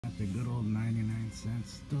the good old 99-cent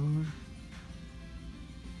store.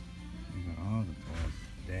 We got all the toys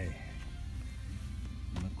today.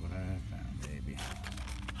 Look what I found, baby.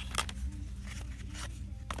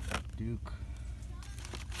 Duke.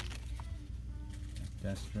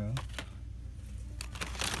 Destro.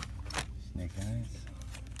 Snake Eyes.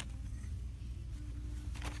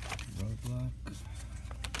 Roadblock.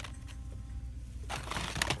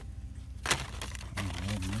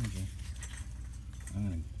 Red Ninja. I'm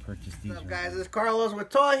gonna purchase these. What's up, guys? This is Carlos with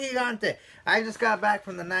Toy Gigante. I just got back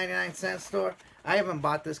from the 99-cent store. I haven't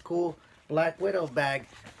bought this cool Black Widow bag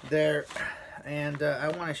there, and I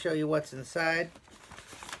want to show you what's inside.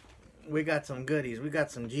 We got some goodies. We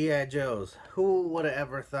got some G.I. Joes. Who would have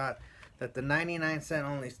ever thought that the 99-cent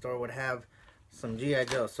only store would have some G.I.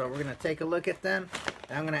 Joes? So we're going to take a look at them.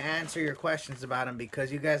 And I'm going to answer your questions about them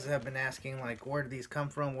because you guys have been asking, like, where do these come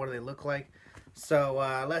from? What do they look like?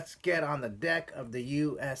 So let's get on the deck of the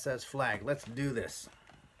USS Flagg. Let's do this.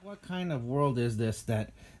 What kind of world is this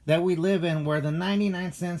that we live in where the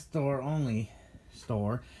 99-cent store only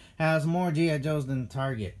store has more G.I. Joes than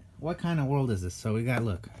Target? What kind of world is this? So we got,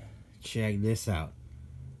 look, check this out.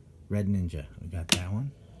 Red Ninja. We got that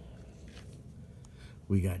one.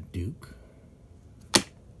 We got Duke.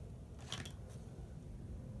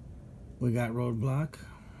 We got Roadblock.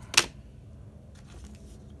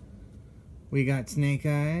 We got Snake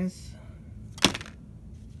Eyes.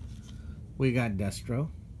 We got Destro.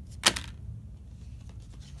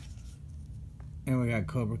 And we got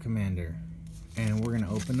Cobra Commander. And we're going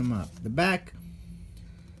to open them up. The back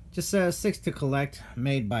just says 6 to collect,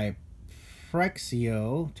 made by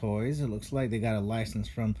Frexio Toys. It looks like they got a license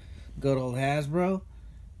from good old Hasbro.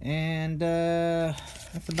 And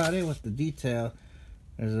that's about it with the detail.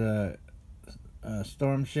 There's a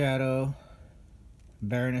Storm Shadow.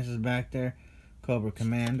 Baroness is back there. Cobra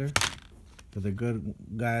Commander. For the good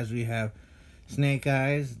guys, we have Snake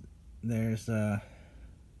Eyes. There's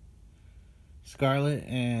Scarlet,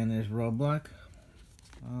 and there's Roadblock.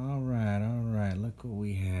 Alright, look what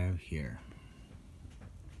we have here.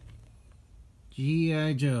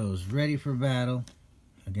 G.I. Joes, ready for battle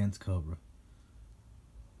against Cobra.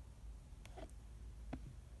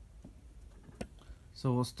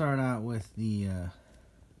 So we'll start out with the,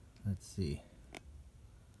 let's see.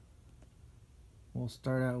 We'll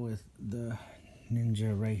start out with the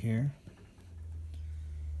Ninja right here.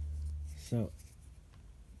 So,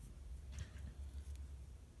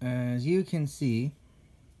 as you can see,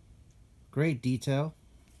 great detail.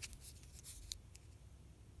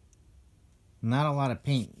 Not a lot of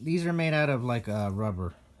paint. These are made out of like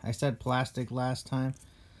rubber. I said plastic last time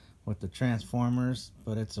with the Transformers,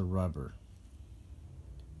 but it's a rubber.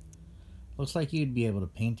 Looks like you'd be able to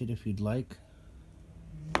paint it if you'd like.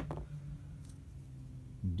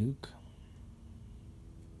 Duke.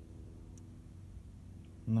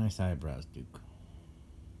 Nice eyebrows, Duke.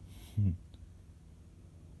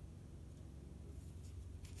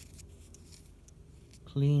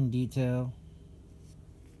 Clean detail.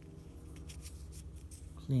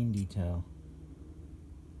 Clean detail.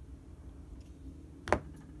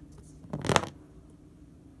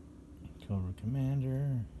 Cobra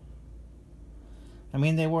Commander. I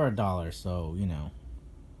mean, they were $1, so you know.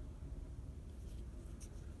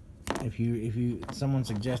 If someone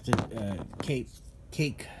suggested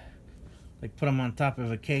cake, like put them on top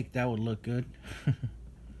of a cake, that would look good.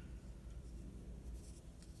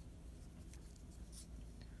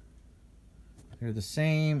 They're the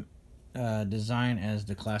same design as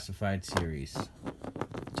the Classified series,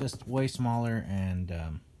 just way smaller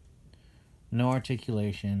and no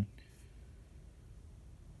articulation.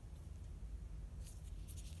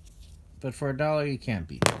 But for $1, you can't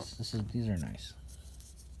beat this. These are nice.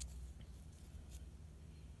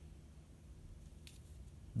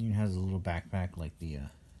 It has a little backpack like the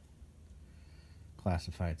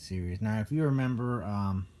Classified series. Now, if you remember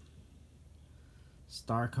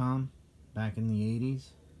Starcom back in the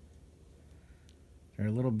 80s, they're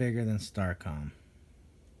a little bigger than Starcom.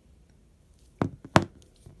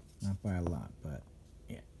 Not by a lot, but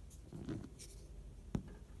yeah.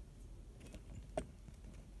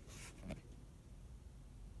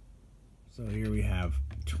 So here we have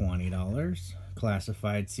 $20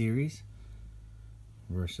 Classified series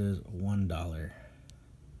versus $1.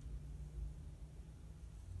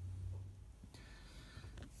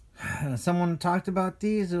 Someone talked about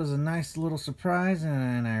these. It was a nice little surprise,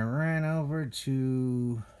 and I ran over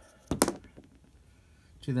to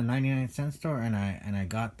the 99-cent store and I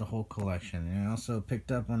got the whole collection. And I also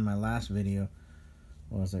picked up on my last video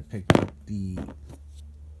was I picked up the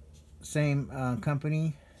same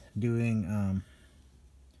company doing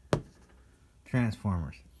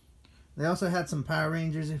Transformers. They also had some Power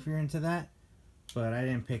Rangers if you're into that, but I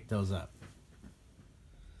didn't pick those up.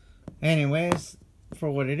 Anyways,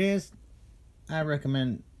 for what it is, I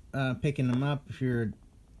recommend picking them up if you're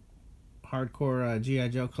a hardcore G.I.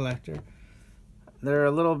 Joe collector. They're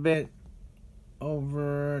a little bit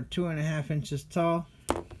over 2.5 inches tall,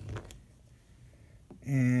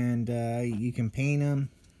 and you can paint them,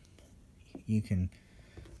 you can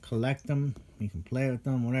collect them, you can play with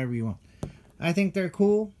them, whatever you want. I think they're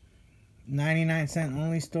cool. 99-cent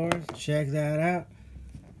only stores. Check that out.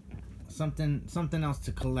 Something else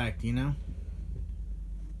to collect, you know.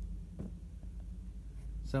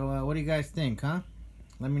 So what do you guys think, huh?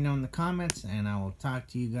 Let me know in the comments, and I will talk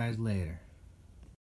to you guys later.